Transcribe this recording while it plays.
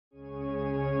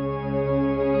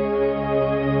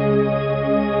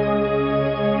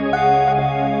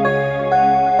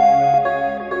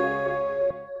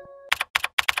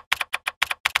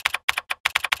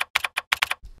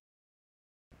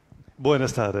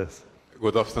Buenas tardes.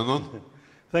 Good afternoon.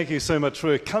 Thank you so much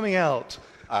for coming out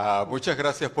Muchas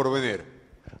gracias por venir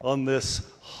on this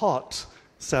hot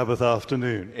Sabbath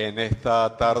afternoon. en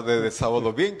esta tarde de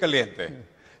sábado bien caliente.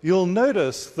 You'll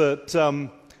notice that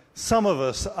some of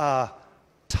us are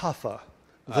tougher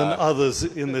than others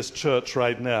in this church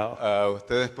right now.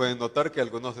 Ustedes pueden notar que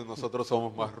algunos de nosotros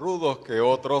somos más rudos que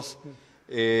otros,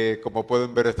 como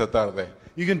pueden ver esta tarde.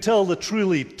 You can tell the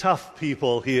truly tough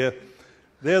people here,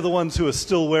 they're the ones who are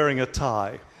still wearing a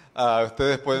tie.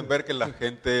 Ustedes pueden ver que la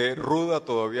gente ruda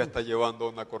todavía está llevando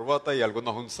una corbata y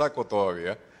algunos un saco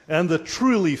todavía. And the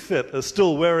truly fit are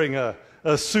still wearing a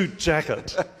suit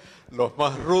jacket. Los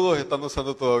más rudos están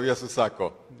usando todavía su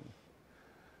saco.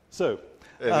 So,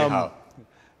 Anyhow,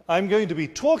 I'm going to be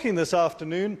talking this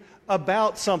afternoon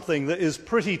about something that is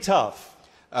pretty tough.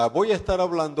 voy a estar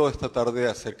hablando esta tarde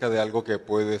acerca de algo que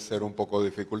puede ser un poco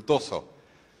dificultoso.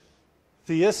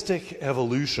 Theistic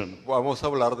evolution. Vamos a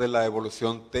hablar de la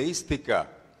evolución teística,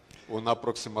 una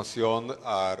aproximación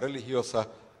religiosa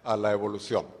a la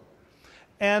evolución.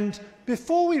 And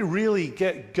before we really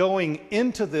get going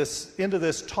into this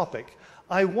topic,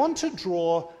 I want to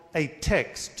draw a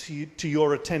text to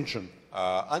your attention.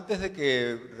 Antes de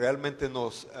que realmente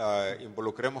nos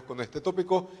involucremos con este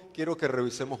tópico, quiero que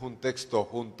revisemos un texto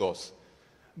juntos.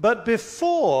 But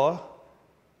before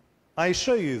I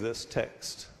show you this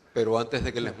text, Pero antes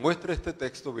de que les muestre este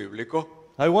texto bíblico,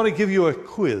 I want to give you a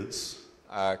quiz.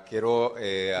 quiero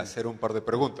hacer un par de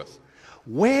preguntas.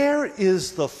 Where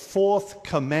is the fourth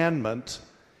commandment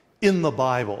in the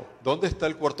Bible? ¿Dónde está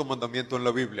el cuarto mandamiento en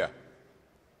la Biblia?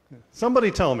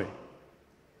 Somebody tell me.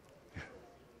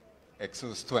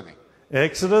 Exodus 20.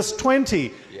 Exodus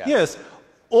 20. Yeah. Yes,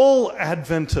 all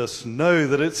Adventists know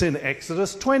that it's in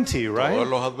Exodus 20, Todos right?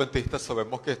 los adventistas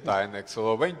sabemos que está en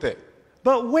Éxodo 20.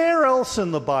 But where else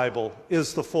in the Bible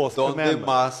is the fourth ¿Dónde commandment?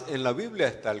 más en la Biblia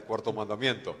está el cuarto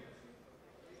mandamiento?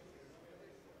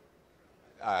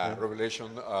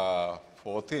 Revelation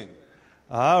 14.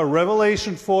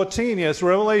 Revelation 14. Yes,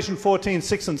 Revelation 14,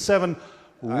 6 and 7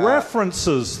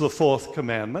 references the fourth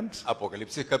commandment.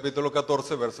 Apocalipsis capítulo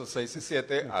 14, versos 6 y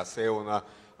 7 hace una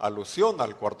alusión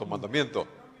al cuarto mandamiento.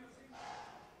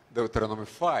 Deuteronomy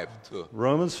 5, too.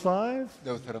 Romans 5?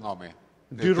 Deuteronomy.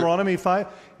 Deuteronomy 5?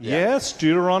 Yeah. Yes,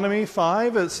 Deuteronomy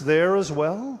 5, it's there as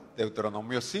well.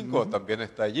 Deuteronomio 5 también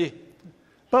está allí.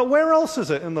 But where else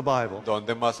is it in the Bible?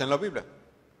 ¿Dónde más en la Biblia?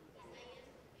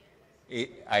 Y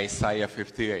Isaiah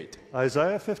 58.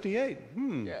 Isaiah 58.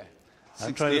 Yeah.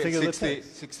 I'm trying to think of the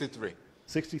text. 63.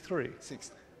 63.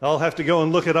 60. I'll have to go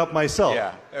and look it up myself.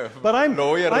 Yeah. But I'm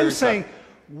Lo voy a revisar. saying,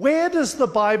 where does the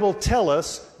Bible tell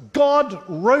us God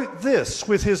wrote this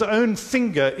with his own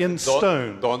finger in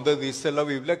stone? ¿Dónde dice la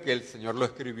Biblia que el Señor lo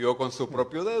escribió con su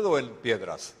propio dedo en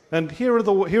piedras? And here are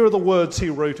the words he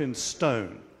wrote in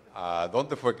stone.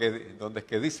 ¿Dónde es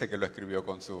que dice que lo escribió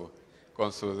con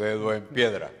su dedo en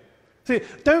piedra? See,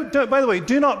 by the way,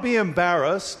 do not be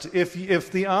embarrassed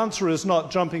if the answer is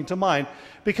not jumping to mind,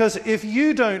 because if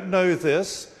you don't know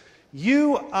this,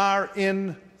 you are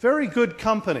in very good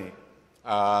company.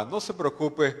 No se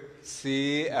preocupe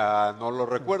si no lo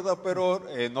recuerda, pero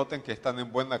noten que están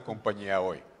en buena compañía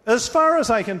hoy. As far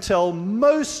as I can tell,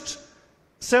 most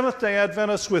Seventh-day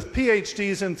Adventists with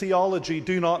PhDs in theology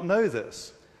do not know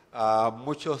this.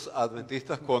 Muchos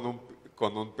adventistas con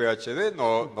un PhD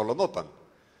no lo notan.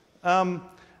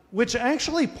 Which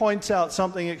actually points out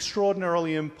something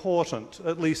extraordinarily important,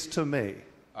 at least to me.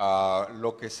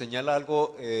 Lo que señala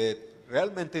algo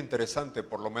realmente interesante,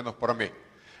 por lo menos para mí.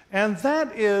 And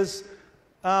that is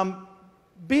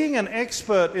being an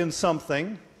expert in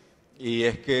something, Y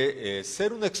es que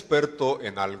ser un experto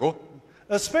en algo,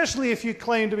 especially if you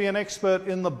claim to be an expert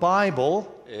in the Bible,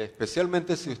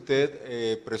 especialmente si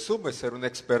usted presume ser un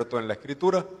experto en la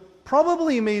escritura,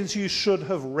 probably means you should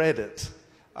have read it.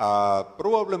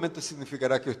 probablemente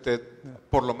significará que usted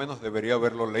por lo menos debería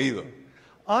haberlo leído.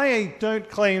 I don't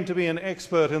claim to be an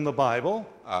expert in the Bible.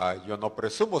 Yo no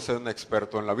presumo ser un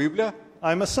experto en la Biblia,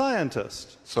 I'm a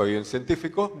scientist. soy un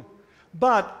científico,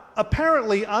 But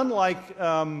apparently, unlike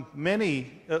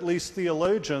many, at least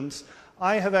theologians,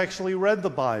 I have actually read the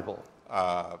Bible.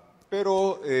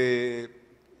 pero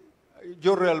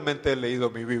yo realmente he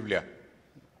leído mi Biblia.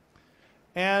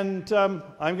 And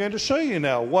I'm going to show you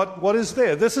now what is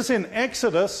there. This is in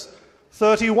Exodus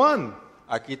 31.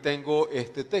 Aquí tengo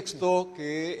este texto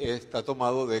que está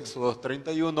tomado de Éxodo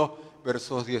 31,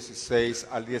 versos 16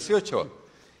 al 18.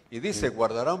 Y dice,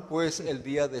 guardarán pues el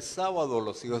día de sábado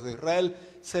los hijos de Israel,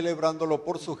 celebrándolo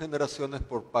por sus generaciones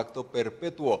por pacto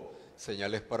perpetuo,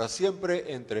 señales para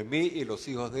siempre entre mí y los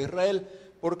hijos de Israel,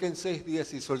 porque en 6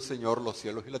 días hizo el Señor los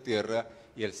cielos y la tierra,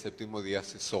 y el séptimo día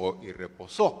cesó y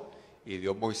reposó. Y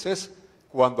dio Moisés,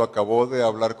 cuando acabó de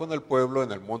hablar con el pueblo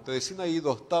en el monte de Sinaí,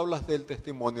 2 tablas del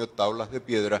testimonio, tablas de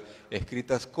piedra,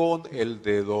 escritas con el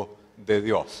dedo de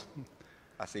Dios.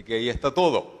 Así que ahí está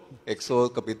todo.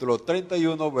 Éxodo capítulo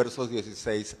 31, versos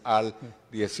 16 al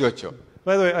 18.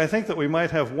 By the way, I think that we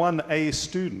might have one A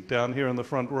student down here in the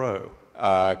front row.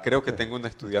 Creo que tengo un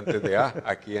estudiante de A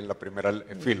aquí en la primera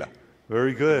fila.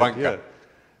 Very good. Banca. Yeah.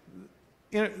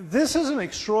 You know, this is an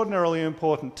extraordinarily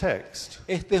important text.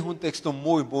 Este es un texto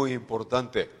muy, muy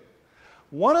importante.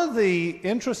 One of the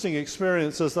interesting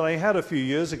experiences that I had a few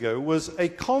years ago was a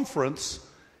conference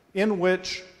in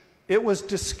which it was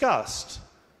discussed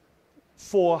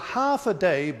for half a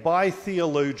day by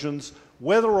theologians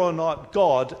whether or not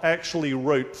God actually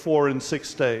wrote 4 and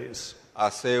 6 days.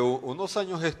 Hace unos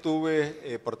años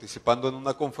estuve participando en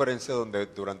una conferencia donde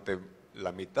durante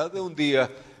la mitad de un día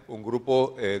un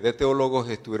grupo de teólogos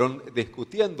estuvieron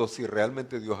discutiendo si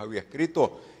realmente Dios había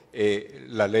escrito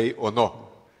la ley o no.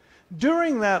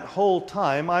 During that whole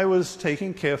time, I was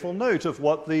taking careful note of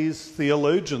what these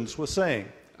theologians were saying.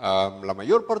 La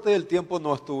mayor parte del tiempo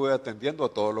no estuve atendiendo a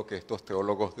todo lo que estos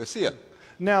teólogos decían.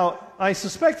 Now, I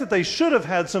suspect that they should have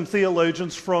had some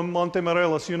theologians from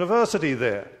Montemorelos University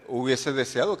there. Hubiese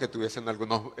deseado que tuviesen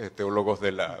algunos teólogos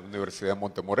de la Universidad de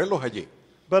Montemorelos allí.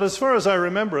 But as far as I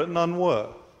remember it, none were.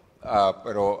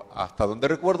 Pero hasta donde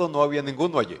recuerdo no había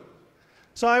ninguno allí.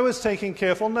 So I was taking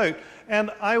careful note,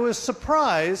 and I was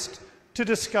surprised to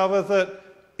discover that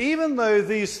even though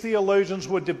these theologians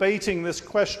were debating this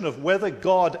question of whether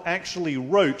God actually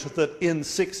wrote that in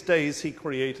 6 days he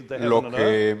created the heaven Lo and earth,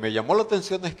 que me llamó la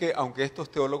atención es que aunque estos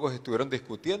teólogos estuvieron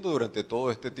discutiendo durante todo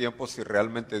este tiempo si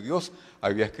realmente Dios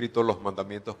había escrito los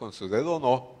mandamientos con su dedo o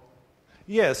no,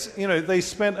 yes, you know, they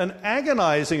spent an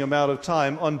agonizing amount of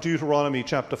time on Deuteronomy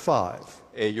chapter 5.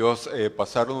 ellos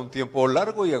pasaron un tiempo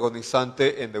largo y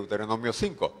agonizante en Deuteronomio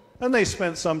 5. And they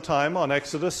spent some time on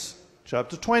Exodus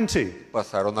chapter 20.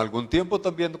 Pasaron algún tiempo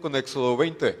también con Éxodo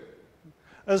 20.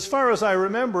 As far as I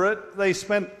remember it, they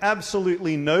spent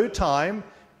absolutely no time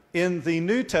in the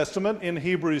New Testament in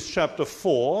Hebrews chapter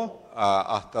 4.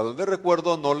 Hasta donde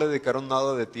recuerdo no le dedicaron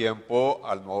nada de tiempo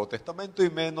al Nuevo Testamento y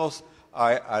menos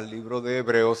al libro de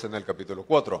Hebreos en el capítulo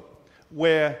 4.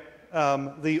 Where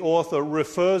the author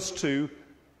refers to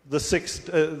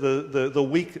the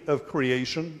week of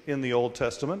creation in the Old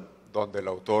Testament. Donde el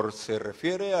autor se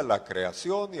refiere a la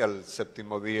creación y al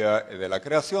séptimo día de la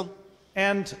creación.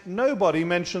 And nobody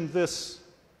mentioned this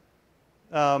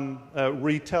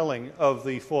retelling of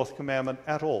the fourth commandment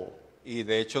at all. Y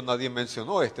de hecho nadie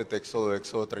mencionó este texto de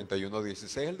Éxodo 31,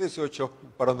 16 al 18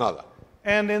 para nada.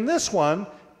 And in this one,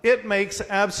 it makes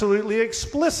absolutely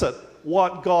explicit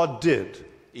what God did.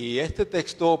 Y este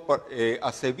texto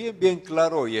hace bien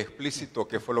claro y explícito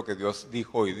qué fue lo que Dios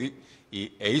dijo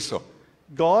e hizo.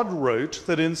 God wrote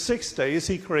that in 6 days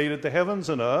he created the heavens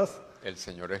and earth, El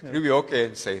Señor escribió que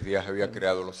en 6 días había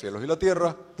creado los cielos y la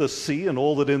tierra, the sea and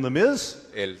all that in them is.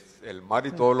 el mar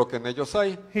y todo lo que en ellos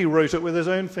hay, He wrote it with his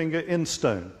own finger in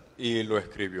stone. y lo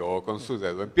escribió con su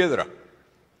dedo en piedra.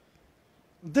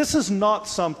 This is not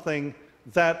something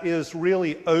that is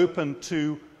really open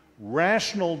to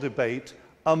rational debate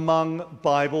among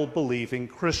Bible-believing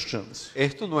Christians.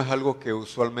 Esto no es algo que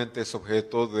usualmente es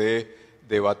objeto de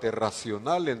debate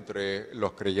racional entre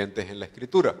los creyentes en la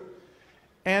Escritura.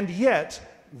 And yet,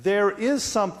 there is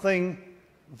something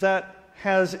that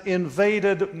has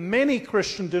invaded many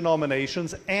Christian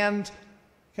denominations and,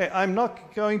 I'm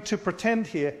not going to pretend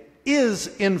here,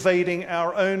 is invading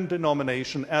our own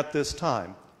denomination at this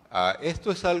time. Esto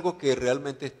es algo que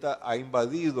realmente ha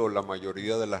invadido la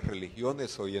mayoría de las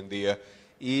religiones hoy en día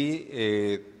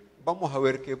y vamos a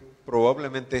ver que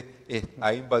probablemente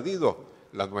ha invadido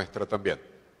la nuestra también.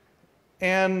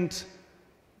 And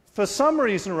for some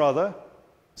reason or other,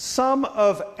 some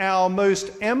of our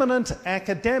most eminent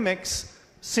academics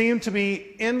seem to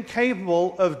be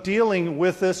incapable of dealing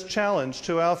with this challenge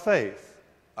to our faith.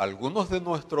 Algunos de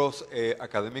nuestros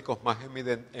académicos más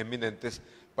eminentes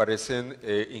parecen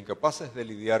incapaces de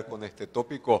lidiar con este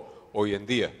tópico hoy en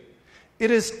día.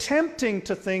 It is tempting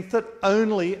to think that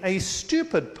only a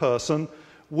stupid person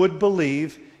would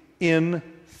believe in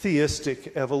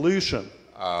theistic evolution.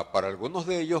 Para algunos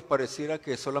de ellos pareciera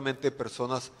que solamente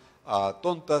personas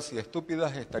tontas y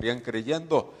estúpidas estarían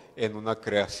creyendo en una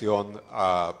creación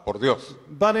por Dios.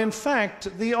 But in fact,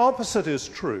 the opposite is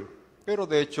true. Pero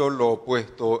de hecho lo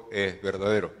opuesto es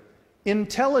verdadero.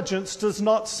 Intelligence does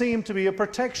not seem to be a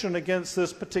protection against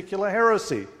this particular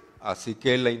heresy. Así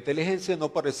que la inteligencia no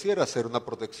pareciera ser una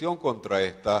protección contra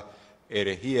esta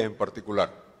herejía en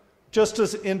particular. just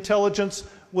as intelligence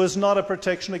was not a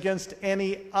protection against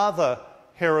any other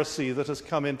heresy that has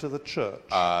come into the church.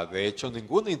 De hecho,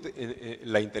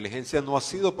 la inteligencia no ha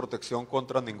sido protección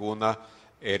contra ninguna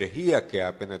herejía que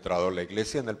ha penetrado la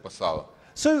iglesia en el pasado.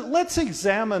 So let's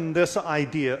examine this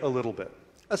idea a little bit.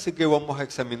 Así que vamos a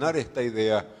examinar esta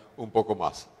idea un poco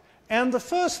más. And the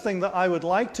first thing that I would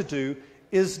like to do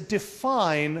is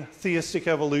define theistic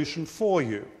evolution for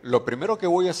you. Lo primero que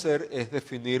voy a hacer es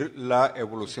definir la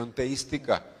evolución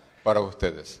teística para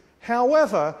ustedes.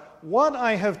 However, what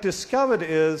I have discovered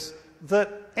is that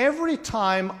every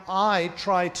time I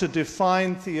try to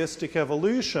define theistic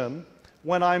evolution,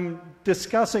 when I'm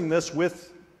discussing this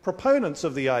with proponents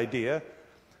of the idea,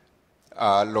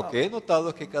 Lo que he notado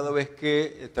es que cada vez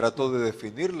que trato de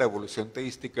definir la evolución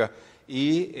teística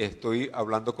y estoy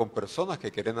hablando con personas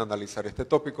que quieren analizar este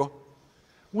tópico,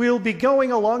 we'll be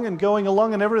going along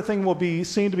and everything will be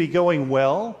seen to be going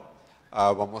well.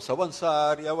 Vamos a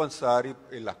avanzar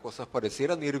y las cosas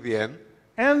parecieran ir bien.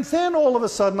 And then all of a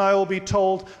sudden I will be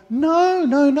told,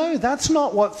 no, that's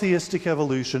not what theistic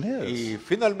evolution is. Y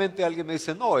finalmente alguien me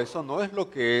dice, no, eso no es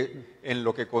en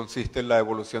lo que consiste la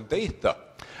evolución teísta.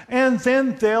 And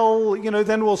then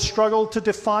then we'll struggle to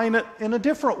define it in a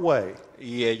different way.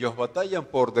 Y ellos batallan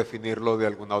por definirlo de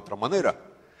alguna otra manera.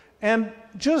 And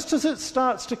just as it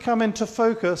starts to come into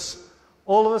focus,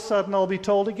 all of a sudden I'll be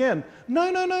told again,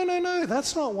 no,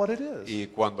 that's not what it is. Y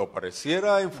cuando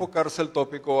pareciera enfocarse el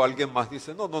tópico, alguien más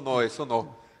dice, no,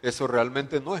 eso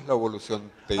realmente no es la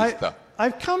evolución teísta.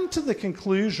 I've come to the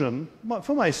conclusion,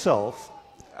 for myself,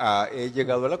 He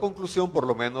llegado a la conclusión, por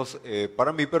lo menos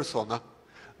para mi persona,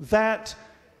 that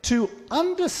to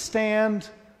understand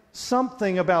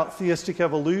something about theistic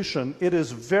evolution, it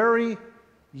is very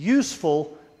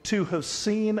useful to have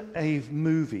seen a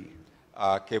movie.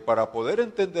 Que para poder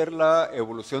entender la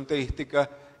evolución teística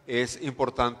es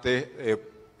importante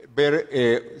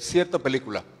ver cierta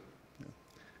película.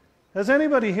 Has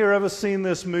anybody here ever seen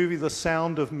this movie, The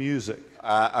Sound of Music?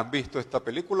 ¿Han visto esta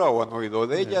película o han oído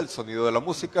de ella, el sonido de la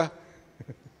música?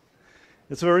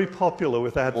 It's very popular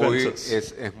with Adventists.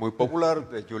 Es muy popular,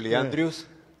 de Julie Andrews.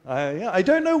 I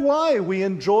don't know why we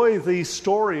enjoy the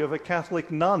story of a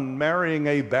Catholic nun marrying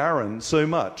a baron so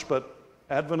much, but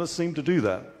Adventists seem to do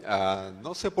that.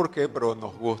 No sé por qué, pero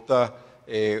nos gusta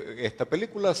esta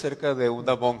película acerca de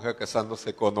una monja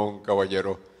casándose con un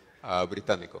caballero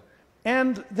británico.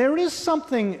 And there is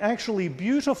something actually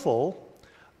beautiful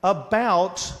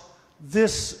about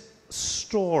this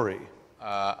story.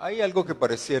 Hay algo que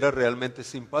pareciera realmente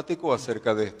simpático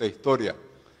acerca de esta historia.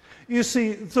 You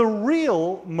see, the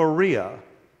real Maria,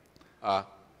 the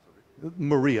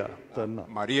nun,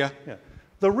 María,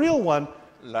 the real one,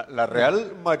 la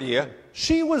real María,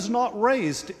 she was not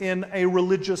raised in a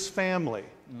religious family.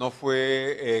 no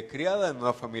fue criada en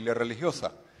una familia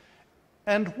religiosa.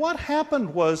 And what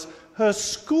happened was her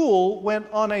school went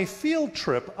on a field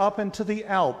trip up into the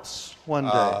Alps one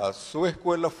day. Su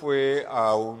escuela fue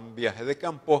a un viaje de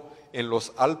campo en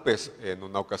los Alpes en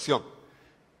una ocasión.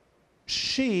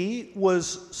 She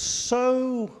was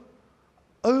so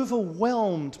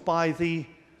overwhelmed by the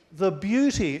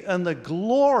beauty and the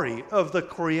glory of the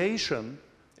creation.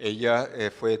 Ella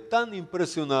fue tan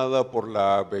impresionada por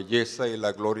la belleza y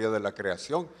la gloria de la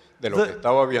creación, de lo que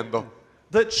estaba viendo,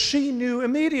 that she knew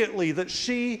immediately that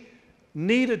she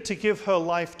needed to give her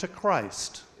life to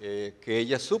Christ. que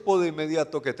ella supo de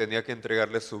inmediato que tenía que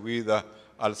entregarle su vida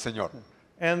al Señor.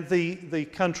 And the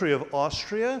country of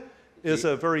Austria is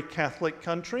a very Catholic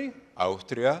country.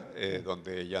 Austria,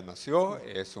 donde ella nació,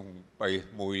 es un país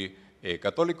muy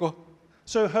católico.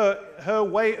 So her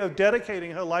way of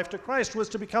dedicating her life to Christ was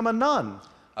to become a nun.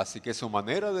 Así que su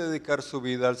manera de dedicar su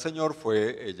vida al Señor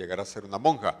fue llegar a ser una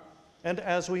monja. And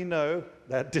as we know,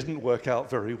 that didn't work out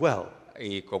very well.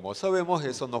 Y como sabemos,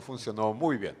 eso no funcionó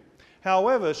muy bien.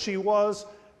 However, she was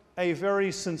a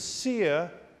very sincere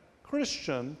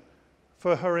Christian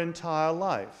for her entire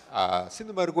life. Sin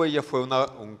embargo, ella fue una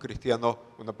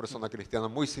persona cristiana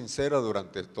muy sincera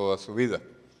durante toda su vida.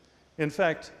 In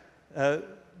fact,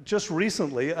 just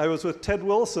recently I was with Ted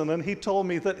Wilson and he told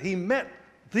me that he met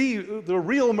the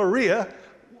real Maria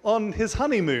on his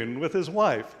honeymoon with his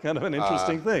wife. Kind of an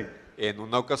interesting thing. En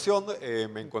una ocasión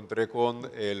me encontré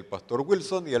con el pastor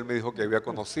Wilson y él me dijo que había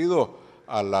conocido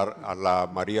a la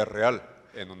María Real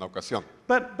en una ocasión.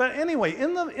 But anyway,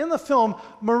 in the film,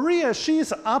 Maria,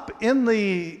 she's up in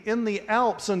the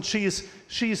Alps and she's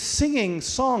singing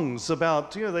songs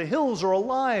about, the hills are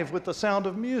alive with the sound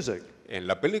of music. En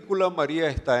la película, María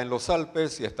está en los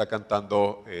Alpes y está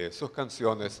cantando sus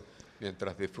canciones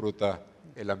mientras disfruta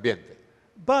el ambiente.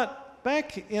 But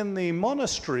back in the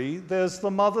monastery, there's the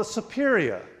Mother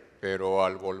Superior. Pero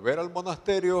al volver al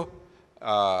monasterio,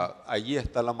 allí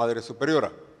está la Madre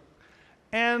Superiora.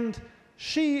 And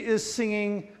she is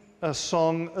singing a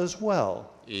song as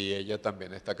well. Y ella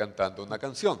también está cantando una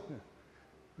canción.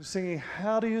 Singing,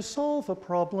 how do you solve a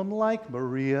problem like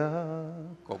Maria?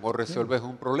 ¿Cómo resuelves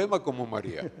un problema como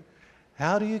María?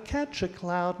 How do you catch a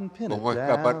cloud and pin it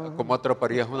down? ¿Cómo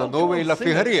atraparías una nube y la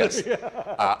fijarías?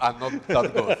 Not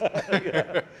that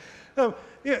good.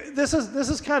 This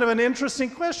is kind of an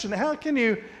interesting question. How can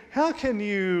you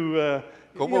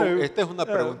Esta es una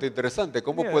pregunta interesante.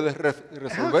 ¿Cómo puedes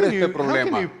resolver how este can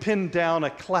problema? you pin down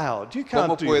a cloud? You can't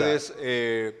 ¿Cómo do puedes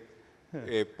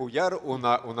that. pullar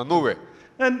una nube?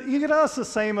 And you could ask the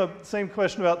same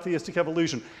question about theistic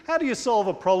evolution. How do you solve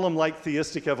a problem like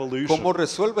theistic evolution? ¿Cómo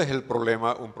resuelves un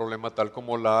problema tal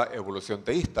como la evolución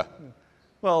teísta?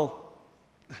 Well,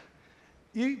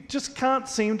 you just can't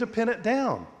seem to pin it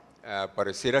down.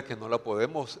 Pareciera que no la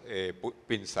podemos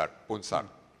punzar.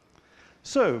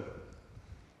 So,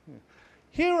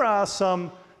 here are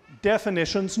some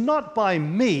definitions, not by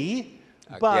me,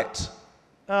 but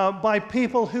by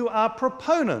people who are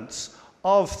proponents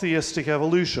of theistic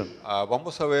evolution.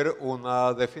 Vamos a ver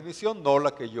una definición, no la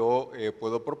que yo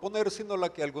puedo proponer, sino la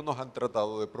que algunos han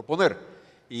tratado de proponer.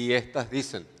 Y estas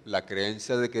dicen, la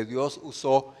creencia de que Dios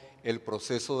usó el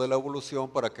proceso de la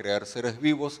evolución para crear seres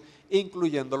vivos,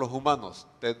 incluyendo los humanos.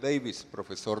 Ted Davis,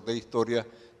 profesor de Historia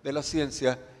de la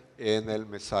Ciencia en el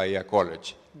Messiah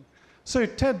College. So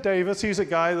Ted Davis, he's a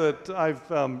guy that I've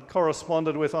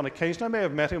corresponded with on occasion. I may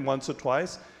have met him once or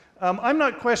twice. I'm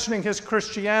not questioning his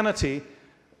Christianity,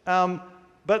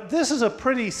 but this is a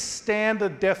pretty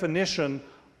standard definition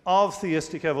of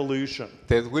theistic evolution.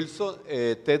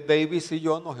 Ted Davis y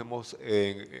yo nos hemos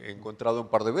encontrado un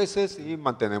par de veces y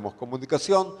mantenemos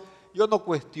comunicación. Yo no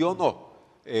cuestiono,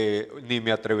 ni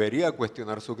me atrevería a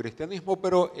cuestionar su cristianismo,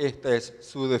 pero esta es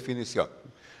su definición.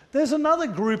 There's another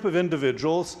group of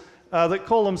individuals that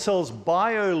call themselves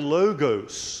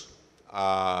biologos.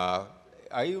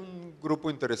 Hay un grupo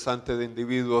interesante de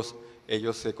individuos,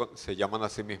 ellos se llaman a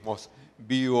sí mismos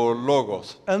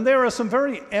biólogos. And there are some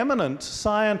very eminent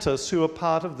scientists who are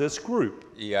part of this group.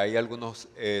 Y hay algunos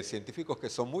científicos que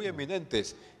son muy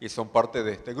eminentes y son parte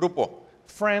de este grupo.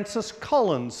 Francis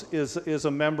Collins is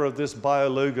a member of this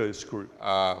biologos group.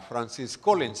 Francis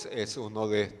Collins es uno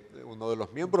de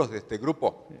los miembros de este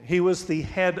grupo. He was the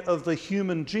head of the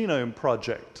Human Genome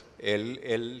Project.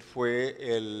 Él fue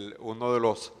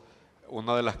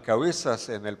una de las cabezas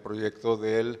en el proyecto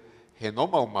del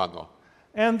genoma humano.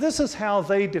 And this is how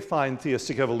they define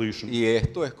theistic evolution. Y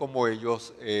esto es como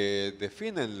ellos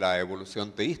definen la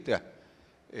evolución teísta.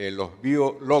 Los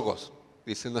biólogos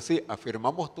dicen así: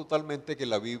 afirmamos totalmente que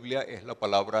la Biblia es la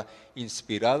palabra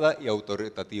inspirada y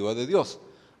autoritativa de Dios.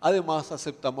 Además,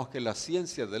 aceptamos que la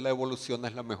ciencia de la evolución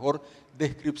es la mejor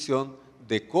descripción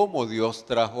de cómo Dios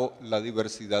trajo la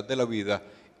diversidad de la vida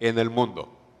en el mundo.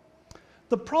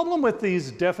 The problem with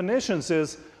these definitions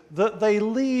is that they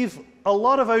leave a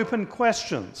lot of open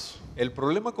questions. El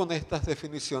problema con estas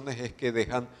definiciones es que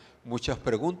dejan muchas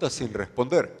preguntas sin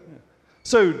responder.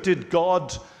 So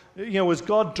was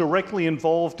God directly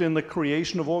involved in the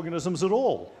creation of organisms at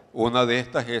all? Una de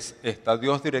estas es, ¿está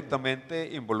Dios directamente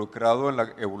involucrado en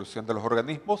la evolución de los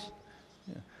organismos?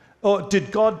 Or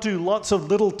did God do lots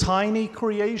of little tiny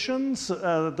creations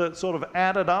that sort of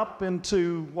added up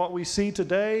into what we see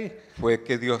today? ¿Fue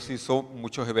que Dios hizo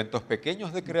muchos eventos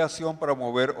pequeños de creación para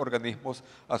mover organismos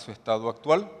a su estado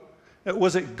actual?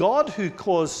 Was it God who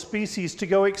caused species to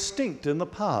go extinct in the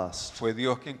past? ¿Fue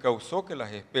Dios quien causó que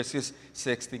las especies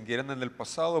se extinguieran en el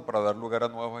pasado para dar lugar a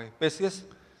nuevas especies?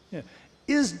 Yeah.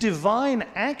 Is divine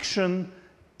action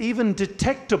even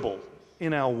detectable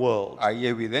in our world? ¿Hay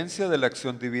evidencia de la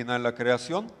acción divina en la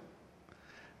creación?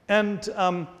 And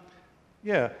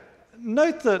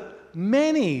note that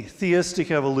many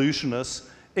theistic evolutionists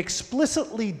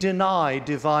explicitly deny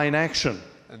divine action.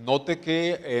 Note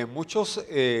que muchos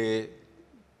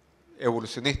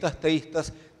evolucionistas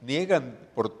teístas niegan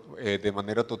de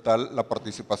manera total la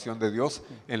participación de Dios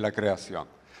en la creación.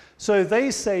 So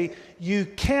they say you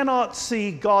cannot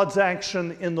see God's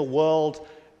action in the world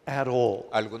at all.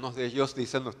 Algunos de ellos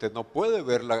dicen usted no puede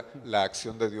ver la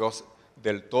acción de Dios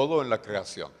del todo en la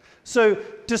creación. So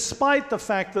despite the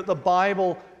fact that the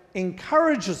Bible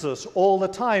encourages us all the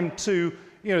time to,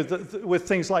 with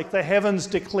things like the heavens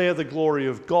declare the glory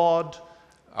of God.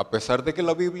 A pesar de que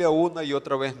la Biblia una y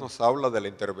otra vez nos habla de la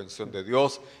intervención de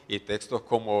Dios y textos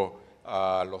como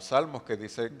los Salmos que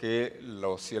dice que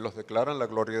los cielos declaran la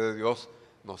gloria de Dios,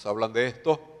 nos hablan de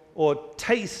esto. Or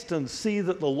taste and see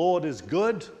that the Lord is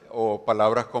good. O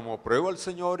palabras como prueba al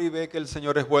Señor y ve que el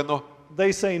Señor es bueno.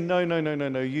 they say, no, no, no, no,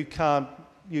 no, you can't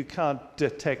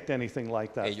detect anything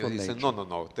like that Ellos from dicen, nature.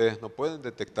 no, ustedes no pueden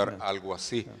detectar algo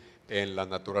así en la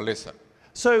naturaleza.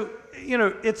 So,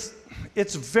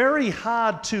 it's very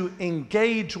hard to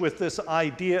engage with this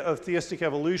idea of theistic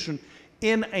evolution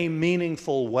in a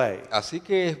meaningful way. Así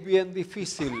que es bien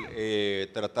difícil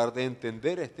tratar de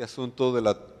entender este asunto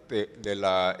de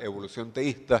la evolución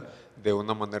teísta de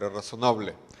una manera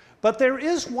razonable. But there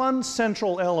is one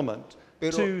central element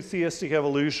Pero to theistic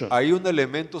evolution, hay un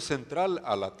elemento central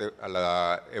a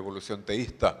la evolución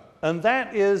teísta, and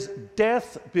that is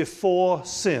death before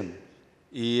sin.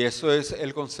 y eso es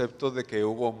el concepto de que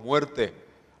hubo muerte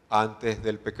antes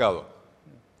del pecado.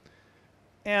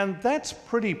 And that's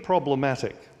pretty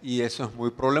problematic. Y eso es muy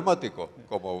problemático,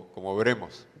 como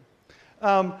veremos.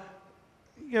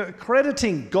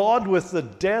 Crediting God with the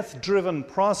death-driven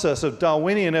process of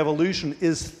Darwinian evolution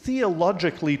is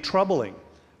theologically troubling.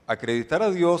 Acreditar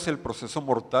a Dios el proceso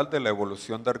mortal de la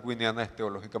evolución darwiniana es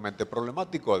teológicamente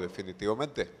problemático,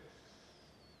 definitivamente.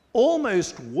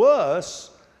 Almost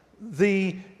worse,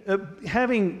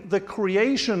 having the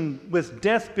creation with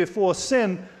death before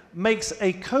sin makes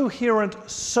a coherent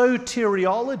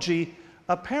soteriology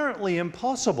apparently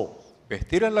impossible.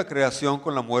 Vestir a la creación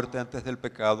con la muerte antes del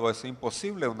pecado es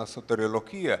imposible, una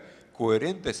soteriología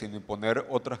coherente sin imponer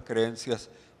otras creencias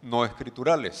no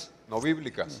escriturales, no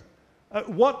bíblicas.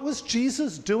 What was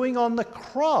Jesus doing on the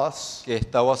cross ¿Qué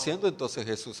estaba haciendo entonces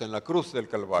Jesús en la cruz del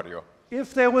Calvario?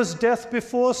 if there was death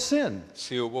before sin?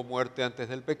 Si hubo muerte antes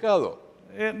del pecado,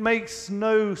 It makes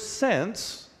no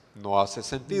sense. no hace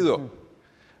sentido.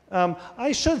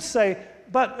 I should say,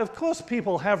 but of course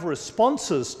people have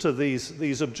responses to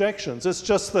these objections. It's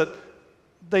just that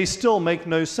they still make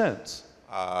no sense.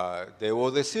 Debo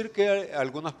decir que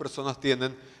algunas personas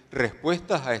tienen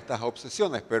respuestas a estas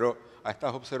obsesiones, a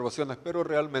estas observaciones, pero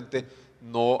realmente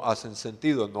no hacen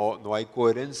sentido, no hay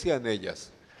coherencia en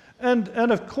ellas. And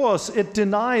of course, it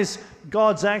denies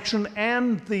God's action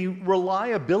and the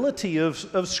reliability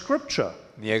of Scripture.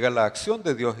 Niega la acción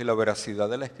de Dios y la veracidad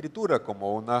de la Escritura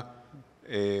como una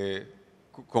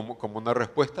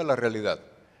respuesta a la realidad.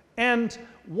 And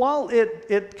while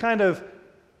it kind of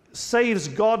saves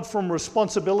God from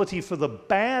responsibility for the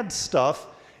bad stuff,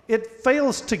 it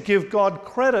fails to give God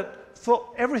credit for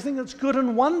everything that's good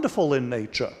and wonderful in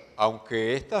nature.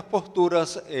 Aunque estas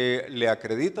posturas le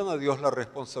acreditan a Dios la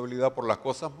responsabilidad por las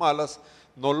cosas malas,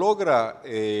 no logra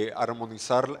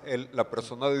armonizar la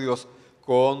persona de Dios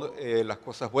con las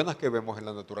cosas buenas que vemos en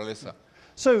la naturaleza.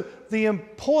 So the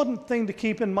important thing to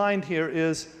keep in mind here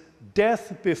is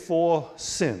death before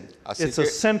sin. Así It's a que-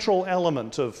 central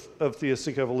element of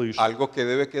theistic evolution. Algo que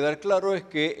debe quedar claro es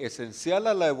que esencial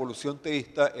a la evolución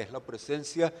teísta es la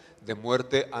presencia de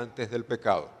muerte antes del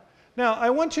pecado. Now, I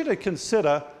want you to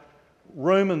consider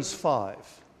Romans 5.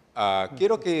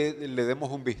 Quiero que le demos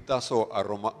un vistazo a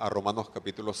Romanos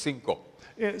capítulo 5.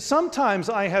 Sometimes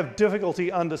I have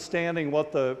difficulty understanding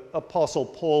what the Apostle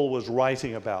Paul was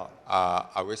writing about.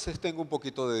 A veces tengo un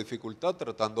poquito de dificultad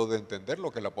tratando de entender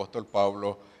lo que el apóstol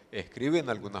Pablo escribe en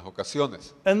algunas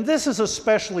ocasiones. And this is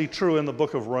especially true in the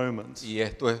book of Romans. Y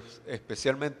esto es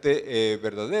especialmente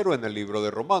verdadero en el libro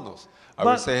de Romanos. A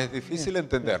But- veces es difícil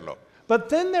entenderlo. But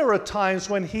then there are times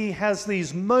when he has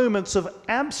these moments of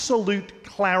absolute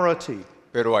clarity.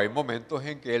 Pero hay momentos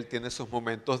en que él tiene sus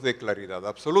momentos de claridad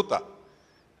absoluta.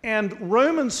 And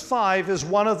Romans 5 is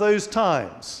one of those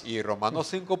times. Y Romanos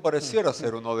 5 pareciera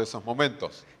ser uno de esos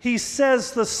momentos. He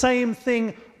says the same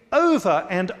thing over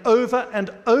and over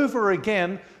and over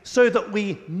again so that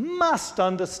we must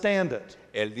understand it.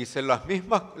 Él dice la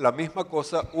misma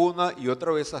cosa una y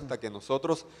otra vez hasta que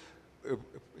nosotros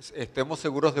estemos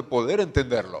seguros de poder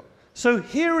entenderlo. So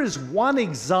here is one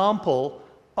example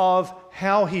of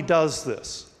how he does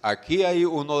this. Aquí hay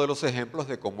uno de los ejemplos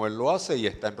de cómo él lo hace y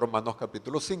está en Romanos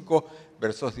capítulo 5,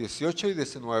 versos 18 y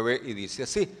 19 y dice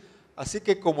así: así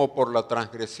que como por la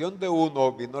transgresión de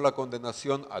uno vino la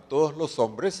condenación a todos los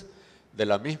hombres, de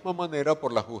la misma manera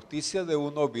por la justicia de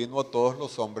uno vino a todos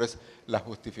los hombres la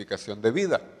justificación de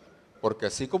vida. Porque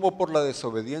así como por la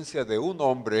desobediencia de un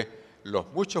hombre los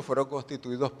muchos fueron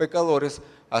constituidos pecadores,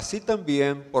 así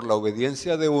también por la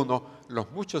obediencia de uno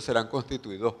los muchos serán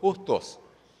constituidos justos.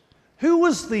 Who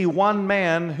was the one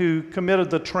man who committed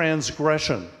the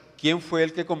transgression? ¿Quién fue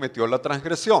el que cometió la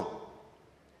transgresión?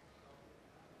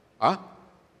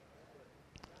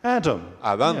 Adam.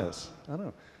 Adán. Yes,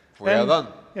 Adam. Fue And- Adán.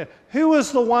 Yeah. Who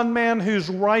was the one man whose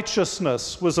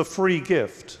righteousness was a free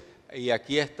gift? Y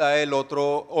aquí está el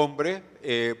otro hombre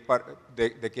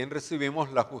de quien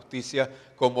recibimos la justicia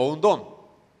como un don.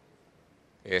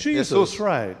 Es Jesus, Jesús.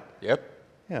 right. Yep.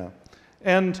 Yeah.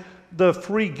 And the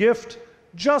free gift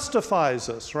justifies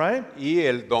us, right? Y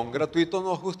el don gratuito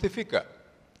nos justifica.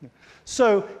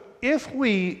 So if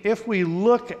we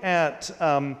look at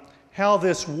how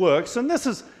this works, and this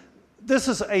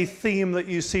is a theme that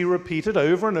you see repeated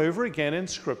over and over again in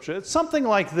Scripture. It's something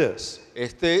like this.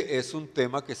 Este es un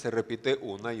tema que se repite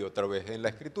una y otra vez en la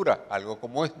Escritura, algo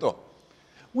como esto.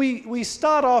 We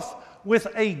start off with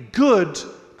a good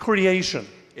creation.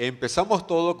 Empezamos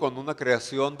todo con una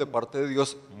creación de parte de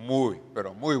Dios muy,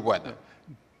 pero muy buena.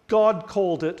 God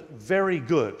called it very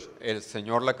good. El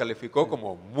Señor la calificó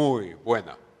como muy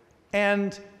buena.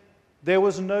 And there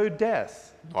was no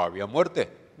death. No había muerte.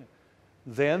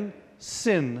 Then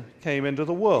sin came into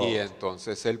the world. Y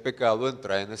entonces el pecado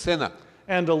entra en escena.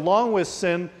 And along with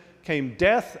sin came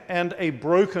death and a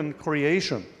broken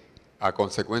creation. A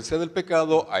consecuencia del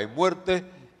pecado hay muerte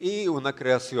y una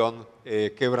creación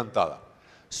quebrantada.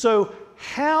 So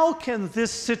how can this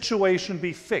situation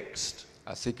be fixed?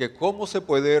 Así que, ¿cómo se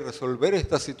puede resolver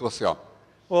esta situación?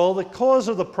 Well, the cause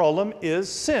of the problem is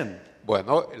sin.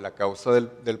 Bueno, la causa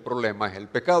del problema es el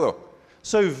pecado.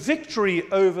 So victory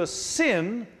over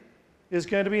sin is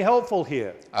going to be helpful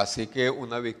here. Así que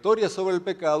una victoria sobre el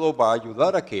pecado va a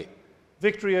ayudar aquí.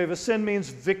 Victory over sin means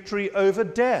victory over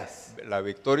death. La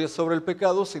victoria sobre el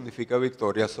pecado significa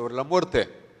victoria sobre la muerte.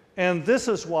 And this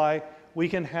is why we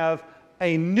can have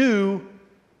a new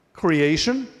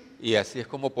creation. Y así es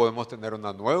como podemos tener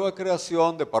una nueva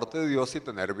creación de parte de Dios y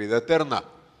tener vida eterna.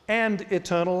 And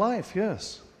eternal life,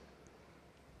 yes.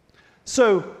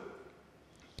 So,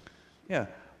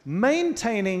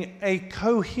 maintaining a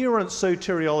coherent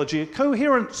soteriology, a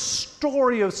coherent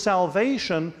story of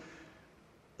salvation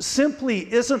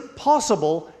simply isn't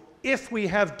possible if we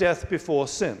have death before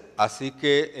sin. Así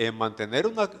que mantener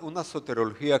una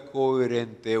soteriología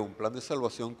coherente, un plan de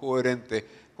salvación coherente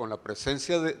con la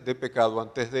presencia de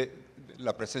pecado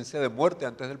la presencia de muerte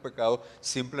antes del pecado,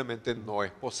 simplemente no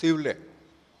es posible.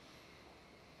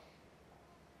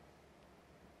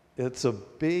 It's a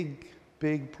big,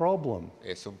 big problem.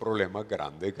 Es un problema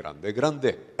grande, grande,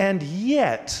 grande. And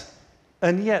yet,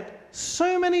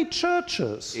 so many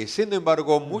churches, Y sin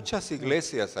embargo, muchas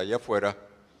iglesias allá afuera,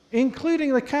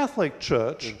 including the Catholic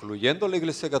Church, incluyendo la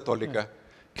Iglesia Católica,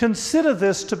 consider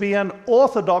this to be an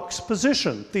orthodox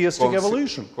position, theistic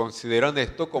evolution. consideran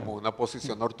esto como una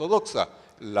posición ortodoxa,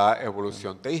 la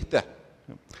evolución teísta.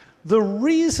 The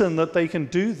reason that they can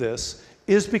do this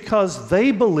is because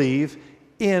they believe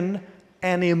in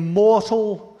an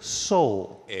immortal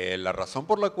soul. La razón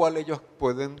por la cual ellos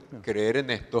pueden creer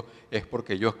en esto es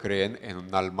porque ellos creen en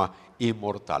un alma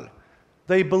inmortal.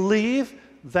 They believe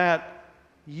that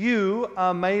you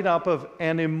are made up of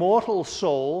an immortal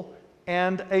soul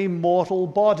and a mortal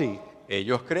body.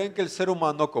 Ellos creen que el ser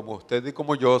humano, como usted y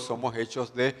como yo, somos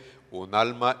hechos de un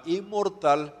alma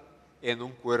inmortal en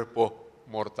un cuerpo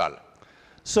mortal.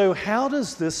 So how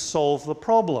does this solve the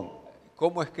problem?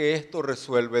 ¿Cómo es que esto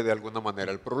resuelve de alguna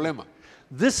manera el problema?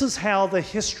 This is how the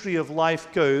history of life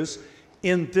goes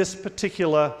in this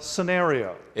particular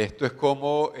scenario. Esto es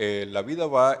como la vida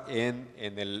va en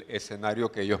el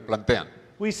escenario que ellos plantean.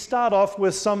 We start off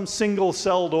with some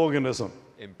single-celled organism.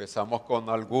 Empezamos con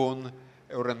algún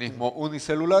organismo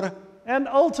unicelular, And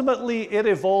ultimately it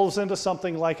evolves into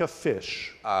something like a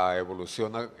fish.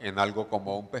 evoluciona en algo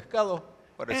como un pescado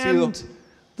parecido. And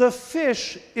the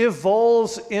fish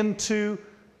evolves into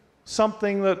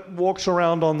something that walks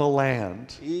around on the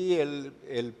land. Y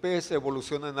el pez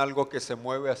evoluciona en algo que se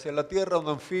mueve hacia la tierra, un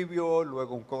anfibio,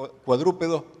 luego un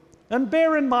cuadrúpedo. And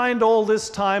bear in mind all this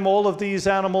time, all of these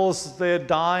animals, they're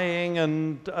dying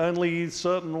and only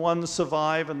certain ones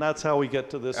survive, and that's how we get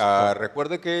to this point.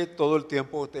 Recuerde que todo el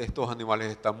tiempo estos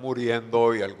animales están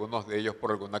muriendo y algunos de ellos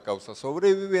por alguna causa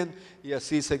sobreviven y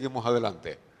así seguimos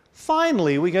adelante.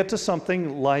 Finally, we get to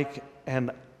something like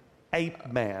an ape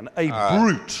man, a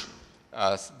brute.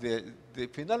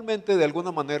 Finalmente, de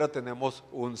alguna manera, tenemos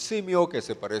un simio que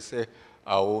se parece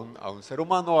a un ser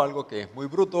humano, algo que es muy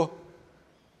bruto.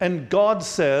 And God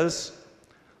says,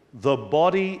 the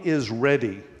body is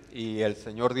ready. Y el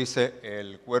Señor dice,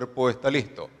 el cuerpo está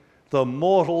listo. The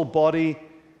mortal body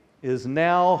is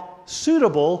now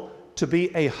suitable to be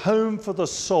a home for the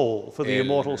soul, for the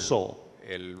immortal soul.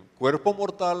 El cuerpo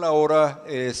mortal ahora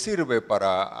sirve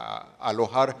para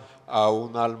alojar a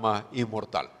un alma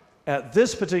inmortal. At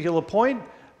this particular point,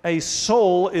 a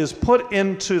soul is put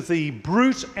into the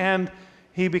brute and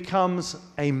he becomes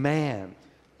a man.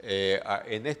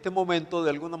 En este momento, de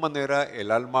alguna manera,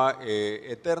 el alma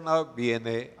eterna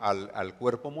viene al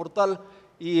cuerpo mortal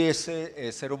y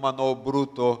ese ser humano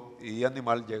bruto y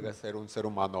animal llega a ser un ser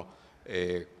humano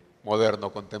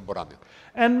moderno contemporáneo.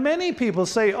 And many people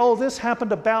say, oh, this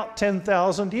happened about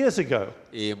 10,000 years ago.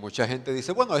 Y mucha gente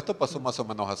dice, bueno, esto pasó más o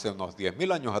menos hace unos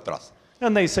 10.000 años atrás.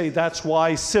 And they say that's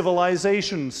why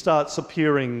civilization starts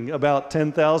appearing about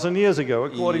 10,000 years ago,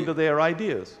 according to their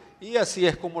ideas. Y así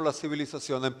es como la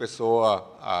civilización empezó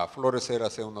a florecer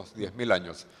hace unos 10.000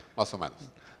 años, más o menos.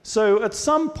 So at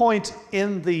some point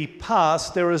in the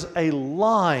past, there is a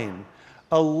line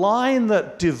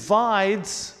that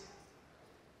divides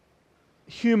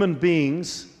human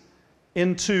beings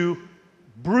into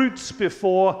brutes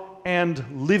before and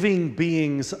living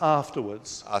beings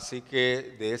afterwards. Así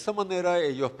que de esa manera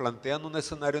ellos plantean un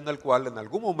escenario en el cual en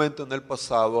algún momento en el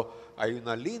pasado hay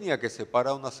una línea que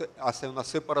hace una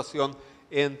separación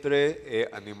entre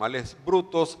animales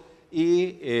brutos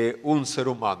y un ser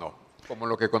humano, como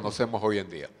lo que conocemos hoy en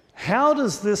día. How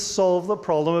does this solve the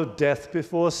problem of death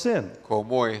before sin?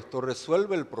 ¿Cómo esto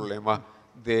resuelve el problema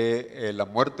de la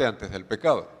muerte antes del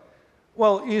pecado?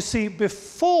 Well, you see,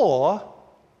 before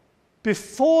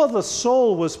the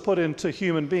soul was put into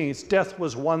human beings, death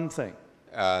was one thing.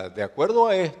 De acuerdo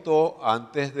a esto,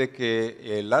 antes de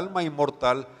que el alma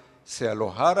inmortal se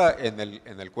alojara en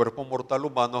el cuerpo mortal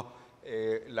humano,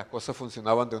 las cosas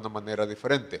funcionaban de una manera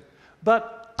diferente.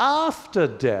 But after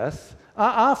death,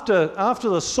 after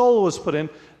the soul was put in,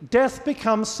 death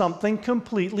becomes something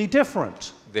completely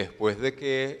different. Después de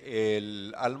que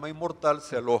el alma inmortal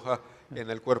se aloja en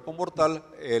el cuerpo mortal,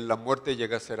 la muerte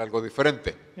llega a ser algo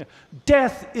diferente. Yeah.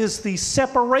 Death is the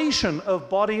separation of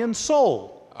body and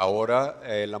soul. Ahora,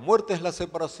 la muerte es la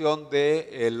separación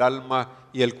del alma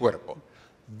y el cuerpo.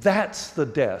 That's the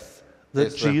death that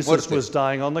Eso es Jesus muerte. was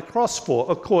dying on the cross for,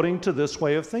 according to this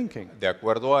way of thinking. De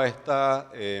acuerdo a esta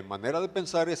manera de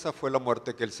pensar, esa fue la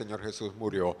muerte que el Señor Jesús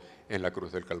murió en la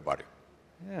cruz del Calvario.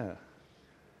 Yeah.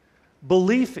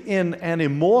 Belief in an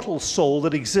immortal soul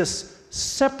that exists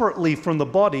separately from the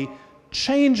body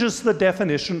changes the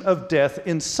definition of death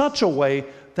in such a way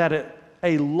that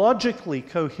a logically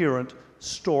coherent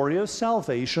story of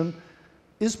salvation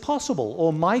is possible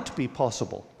or might be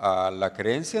possible. La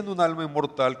creencia en un alma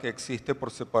inmortal que existe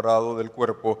por separado del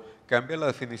cuerpo cambia la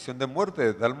definición de muerte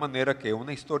de tal manera que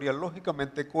una historia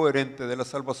lógicamente coherente de la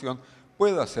salvación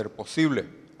pueda ser posible,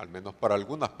 al menos para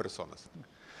algunas personas.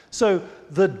 So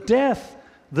the death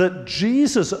that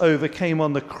Jesus overcame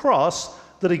on the cross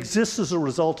that exists as a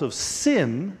result of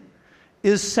sin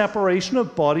is separation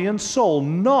of body and soul,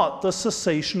 not the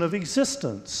cessation of De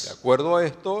existence. acuerdo a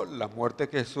esto, la muerte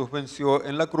que Jesús venció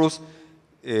en la cruz,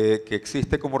 que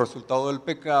existe como resultado del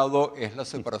pecado, es la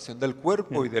separación del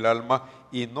cuerpo y del alma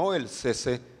y no el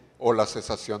cese o la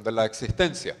cesación de la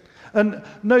existencia. And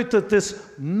note that this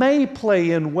may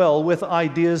play in well with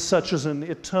ideas such as an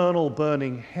eternal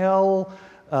burning hell,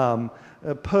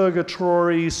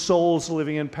 purgatory, souls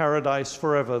living in paradise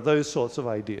forever, those sorts of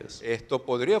ideas. Esto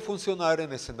podría funcionar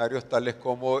en escenarios tales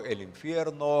como el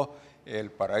infierno, el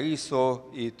paraíso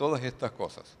y todas estas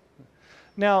cosas.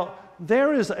 Now,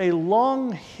 there is a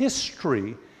long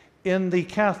history in the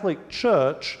Catholic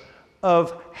Church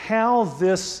of how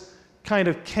this kind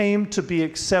of came to be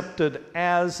accepted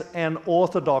as an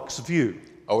orthodox view.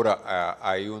 Ahora,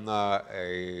 hay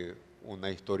una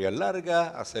historia larga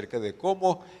acerca de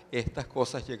cómo estas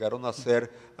cosas llegaron a ser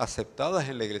aceptadas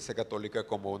en la Iglesia Católica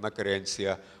como una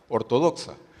creencia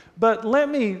ortodoxa. But let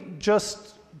me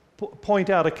just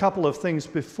point out a couple of things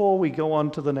before we go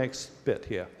on to the next bit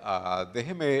here.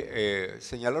 Déjeme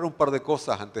señalar un par de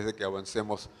cosas antes de que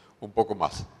avancemos un poco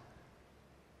más.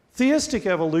 Theistic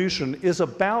evolution is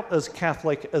about as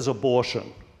Catholic as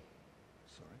abortion.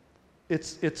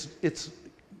 It's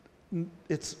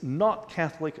not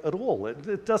Catholic at all.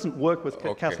 It doesn't work with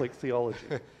Okay. Catholic theology.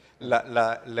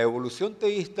 La evolución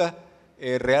teísta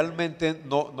realmente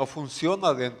no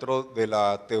funciona dentro de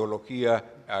la teología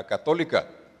católica.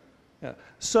 Yeah.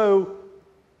 So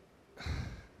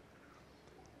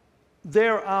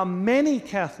there are many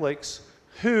Catholics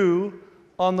who,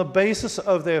 on the basis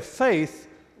of their faith,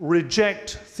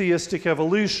 reject theistic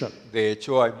evolution. De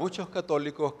hecho, hay muchos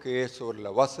católicos que sobre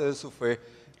la base de su fe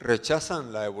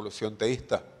rechazan la evolución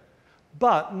teísta,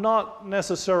 But not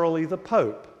necessarily the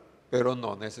Pope. pero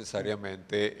no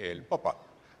necesariamente el Papa.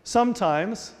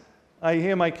 Sometimes I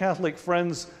hear my Catholic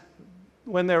friends,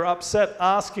 when they're upset,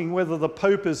 asking whether the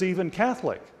Pope is even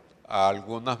Catholic.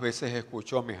 Algunas veces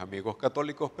escucho a mis amigos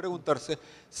católicos preguntarse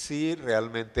si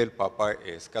realmente el Papa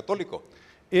es católico.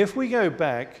 If we go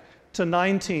back to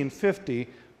 1950,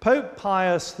 Pope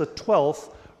Pius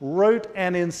XII wrote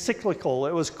an encyclical.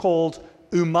 It was called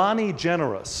Humani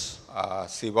Generis.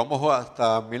 Si vamos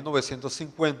hasta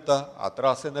 1950,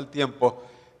 atrás en el tiempo,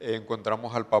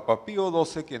 encontramos al Papa Pío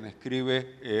XII, quien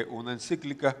escribe una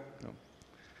encíclica.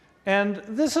 And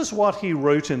this is what he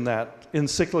wrote in that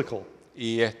encyclical.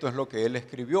 Y esto es lo que él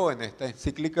escribió en esta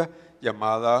encíclica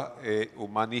llamada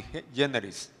Humani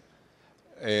Generis.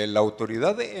 La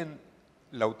autoridad de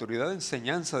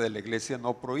enseñanza de la Iglesia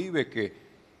no prohíbe que,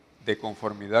 de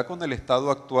conformidad con el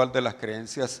estado actual de las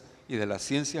creencias y de las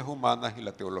ciencias humanas y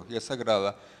la teología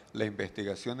sagrada, la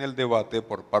investigación y el debate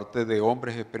por parte de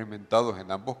hombres experimentados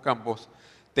en ambos campos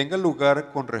tenga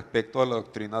lugar con respecto a la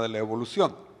doctrina de la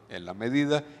evolución, en la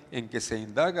medida en que se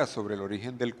indaga sobre el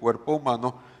origen del cuerpo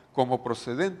humano como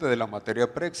procedente de la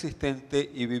materia preexistente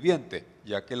y viviente,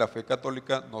 ya que la fe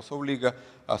católica nos obliga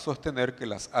a sostener que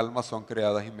las almas son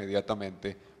creadas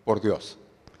inmediatamente por Dios.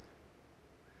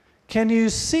 Can you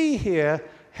see here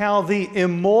how the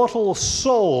immortal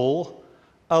soul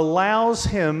allows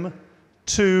him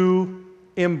to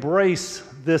embrace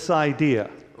this idea?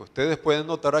 Ustedes pueden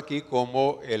notar aquí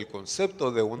cómo el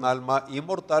concepto de un alma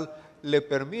inmortal le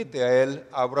permite a él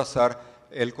abrazar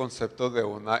el concepto de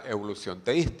una evolución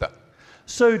teísta.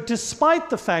 So despite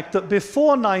the fact that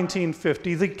before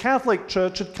 1950 the Catholic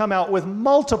Church had come out with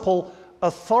multiple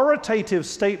authoritative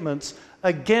statements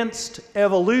against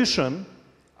evolution,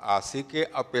 Así que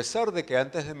a pesar de que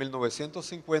antes de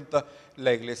 1950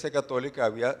 la Iglesia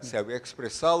Católica se había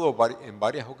expresado en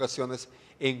varias ocasiones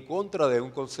en contra de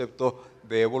un concepto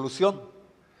de evolución,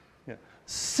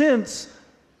 since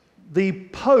the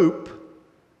Pope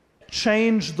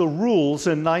changed the rules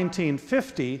in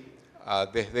 1950,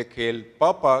 desde que el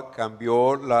Papa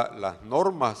cambió las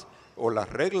normas o las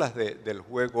reglas del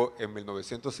juego en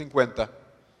 1950,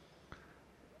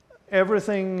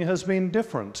 everything has been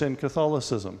different in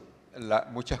Catholicism.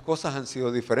 muchas cosas han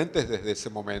sido diferentes desde ese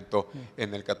momento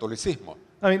en el catolicismo.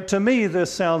 I mean, to me, this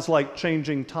sounds like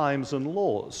changing times and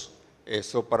laws.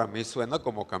 Eso para mí suena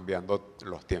como cambiando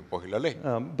los tiempos y la ley.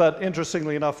 But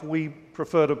interestingly enough, we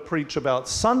prefer to preach about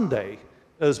Sunday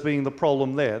as being the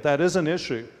problem there. That is an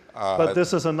issue, but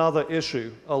this is another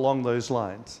issue along those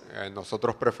lines.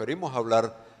 Nosotros preferimos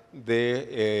hablar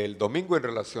del domingo en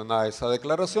relación a esa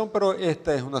declaración, pero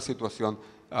esta es una situación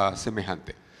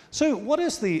semejante. So, what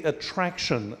is the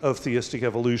attraction of theistic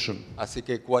evolution? Así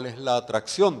que, ¿cuál es la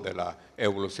atracción de la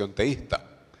evolución teísta?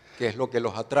 ¿Qué es lo que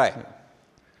los atrae?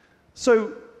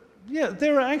 So, yeah,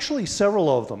 there are actually several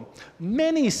of them.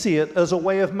 Many see it as a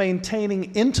way of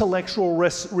maintaining intellectual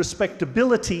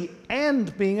respectability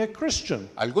and being a Christian.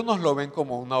 Algunos lo ven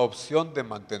como una opción de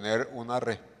mantener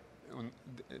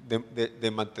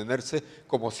de mantenerse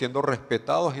como siendo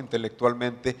respetados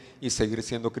intelectualmente y seguir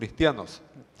siendo cristianos.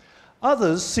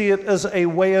 Others see it as a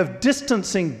way of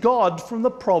distancing God from the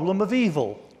problem of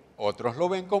evil. Otros lo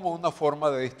ven como una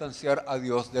forma de distanciar a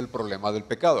Dios del problema del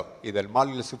pecado y del mal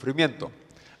y el sufrimiento.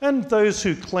 And those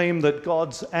who claim that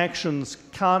God's actions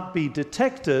can't be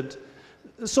detected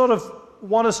sort of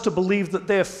want us to believe that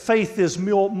their faith is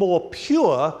more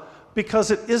pure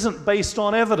because it isn't based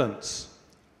on evidence.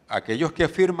 Aquellos que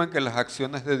afirman que las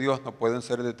acciones de Dios no pueden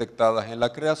ser detectadas en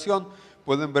la creación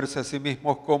pueden verse a sí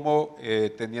mismos como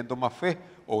teniendo más fe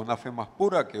o una fe más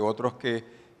pura que otros que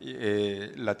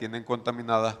la tienen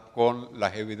contaminada con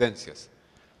las evidencias.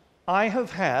 I have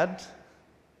had,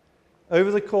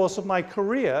 over the course of my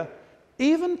career,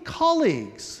 even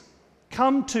colleagues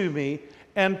come to me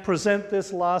and present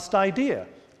this last idea.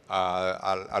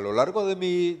 A lo largo de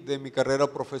mi carrera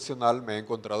profesional me he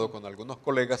encontrado con algunos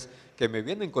colegas que me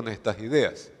vienen con estas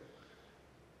ideas.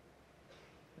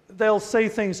 They'll say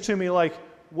things to me like,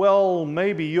 well,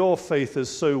 maybe your faith is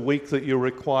so weak that you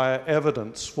require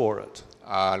evidence for it.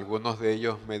 Algunos de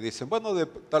ellos me dicen, bueno,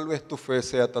 tal vez tu fe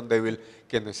sea tan débil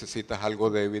que necesitas algo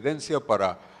de evidencia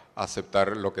para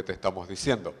aceptar lo que te estamos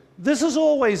diciendo. This is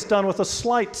always done with a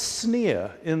slight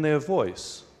sneer in their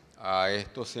voice.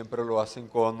 Esto siempre lo hacen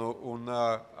con un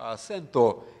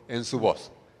acento en su voz.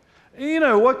 You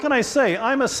know, what can I say?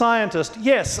 I'm a scientist.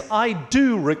 Yes, I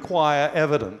do require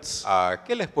evidence.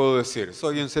 ¿Qué les puedo decir?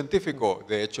 Soy un científico.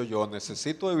 De hecho, yo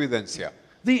necesito evidencia.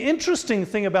 The interesting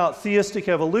thing about theistic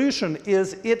evolution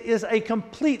is it is a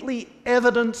completely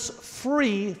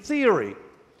evidence-free theory.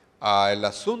 El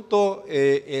asunto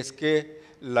es que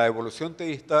la evolución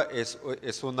teísta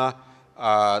es una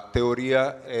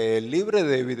teoría libre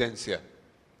de evidencia.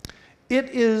 It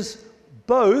is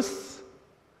both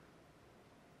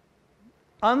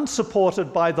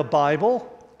unsupported by the Bible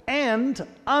and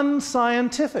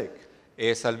unscientific.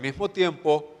 Es al mismo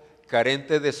tiempo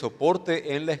carente de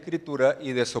soporte en la escritura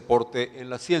y de soporte en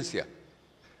la ciencia.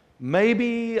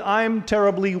 Maybe I'm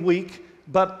terribly weak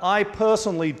But I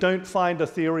personally don't find a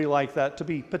theory like that to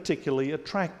be particularly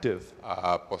attractive.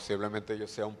 Posiblemente yo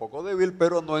sea un poco débil,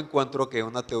 pero no encuentro que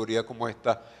una teoría como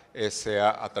esta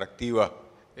sea atractiva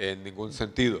en ningún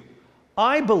sentido.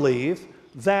 I believe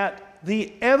that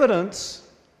the evidence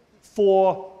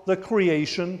for the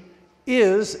creation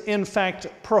is in fact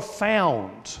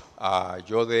profound.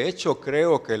 Yo de hecho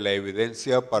creo que la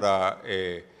evidencia para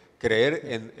creer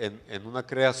en una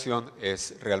creación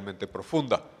es realmente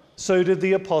profunda. So did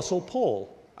the Apostle Paul.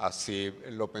 Así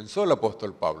lo pensó el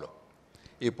apóstol Pablo.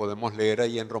 Y podemos leer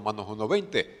ahí en Romanos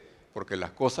 1:20, porque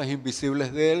las cosas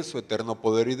invisibles de él, su eterno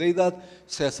poder y deidad,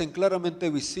 se hacen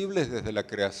claramente visibles desde la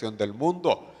creación del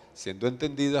mundo, siendo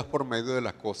entendidas por medio de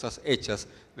las cosas hechas,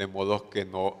 de modo que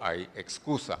no hay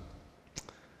excusa.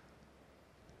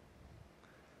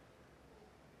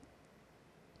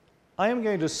 I am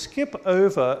going to skip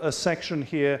over a section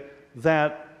here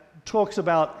that talks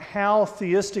about how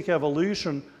theistic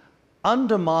evolution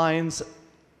undermines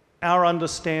our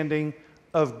understanding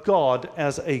of God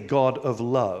as a God of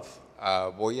love.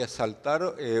 Voy a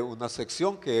saltar una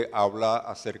sección que habla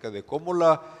acerca de cómo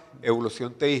la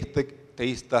evolución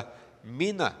teísta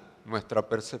mina nuestra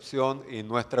percepción y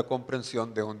nuestra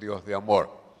comprensión de un Dios de amor.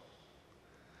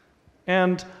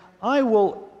 And I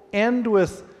will end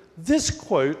with this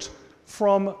quote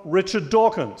from Richard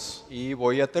Dawkins. Y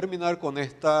voy a terminar con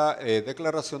esta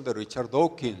declaración de Richard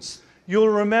Dawkins. You'll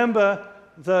remember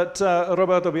that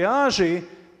Roberto Biaggi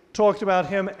talked about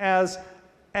him as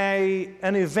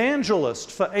an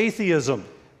evangelist for atheism.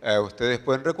 Ustedes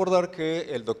pueden recordar que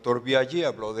el doctor Biaggi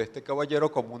habló de este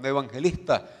caballero como un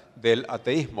evangelista del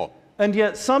ateísmo. And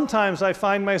yet sometimes I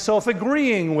find myself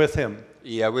agreeing with him.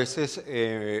 Y a veces,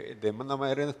 de una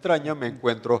manera extraña, me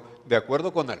encuentro de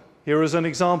acuerdo con él. Here is an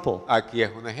example. Aquí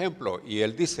es un ejemplo. Y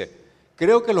él dice,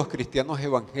 creo que los cristianos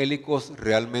evangélicos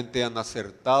realmente han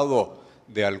acertado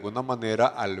de alguna manera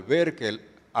al ver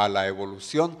a la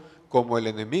evolución como el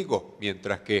enemigo,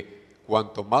 mientras que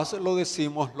cuanto más lo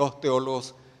decimos, los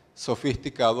teólogos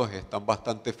sofisticados están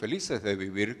bastante felices de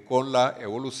vivir con la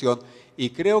evolución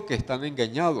y creo que están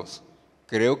engañados.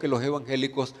 Creo que los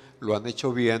evangélicos lo han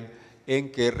hecho bien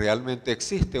en que realmente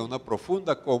existe una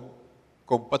profunda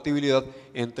compatibilidad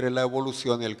entre la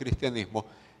evolución y el cristianismo,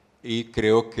 y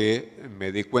creo que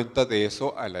me di cuenta de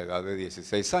eso a la edad de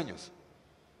 16 años.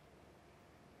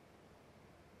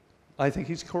 I think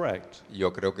he's correct.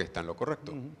 Yo creo que está en lo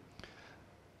correcto.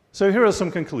 So here are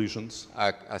some conclusions.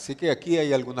 Así que aquí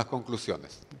hay algunas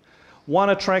conclusiones.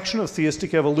 One attraction of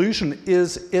theistic evolution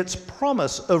is its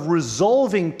promise of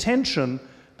resolving tension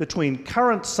between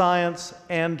current science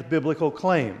and biblical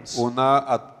claims.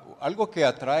 Algo que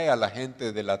atrae a la gente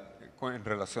en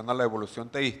relación a la evolución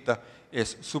teísta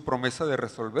es su promesa de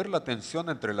resolver la tensión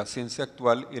entre la ciencia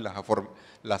actual y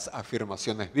las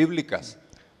afirmaciones bíblicas.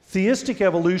 Theistic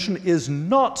evolution is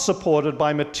not supported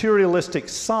by materialistic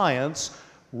science,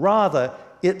 rather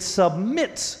it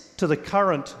submits to the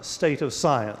current state of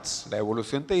science. La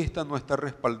evolución teísta no está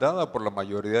respaldada por la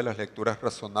mayoría de las lecturas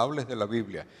razonables de la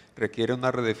Biblia. Requiere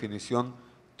una redefinición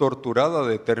torturada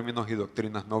de términos y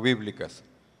doctrinas no bíblicas.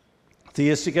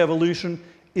 Theistic evolution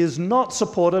is not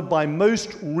supported by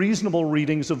most reasonable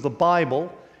readings of the Bible.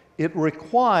 It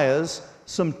requires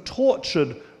some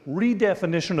tortured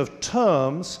redefinition of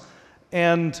terms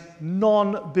and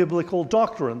non-biblical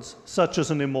doctrines, such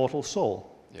as an immortal soul.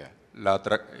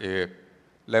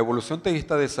 La evolución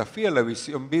teísta desafía la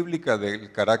visión bíblica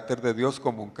del carácter de Dios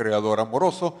como un creador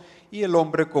amoroso y el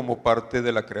hombre como parte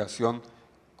de la creación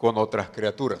con otras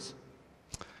criaturas.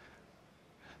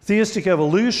 Theistic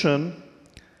evolution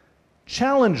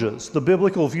challenges the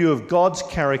biblical view of God's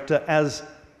character as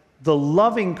the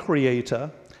loving creator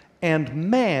and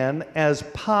man as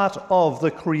part of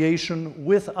the creation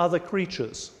with other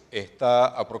creatures. Esta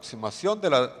aproximación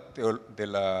de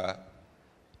la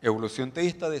evolución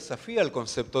teísta desafía el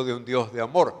concepto de un Dios de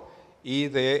amor y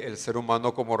del ser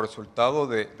humano como resultado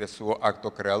de su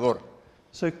acto creador.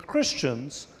 So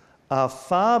Christians are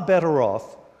far better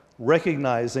off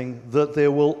recognizing that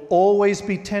there will always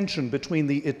be tension between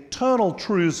the eternal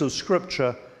truths of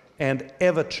Scripture and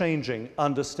ever-changing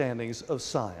understandings of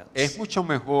science. Es mucho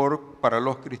mejor para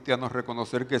los cristianos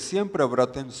reconocer que siempre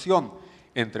habrá tensión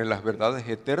entre las verdades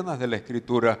eternas de la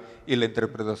Escritura y la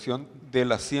interpretación de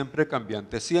la siempre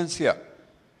cambiante ciencia.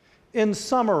 In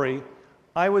summary,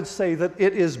 I would say that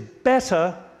it is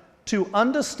better to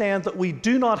understand that we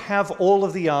do not have all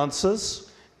of the answers.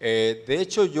 De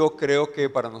hecho, yo creo que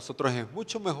para nosotros es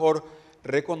mucho mejor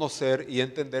reconocer y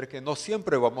entender que no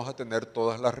siempre vamos a tener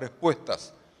todas las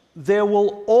respuestas. There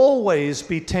will always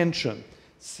be tension.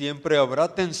 Siempre habrá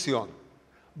tensión.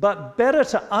 but better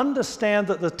to understand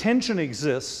that the tension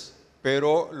exists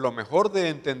Pero lo mejor de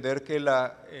entender que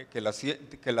la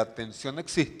tensión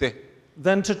existe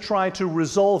than to try to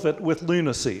resolve it with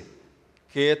lunacy.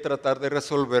 que tratar de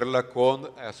resolverla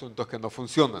con asuntos que no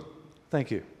funcionan. Thank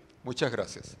you. Muchas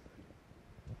gracias.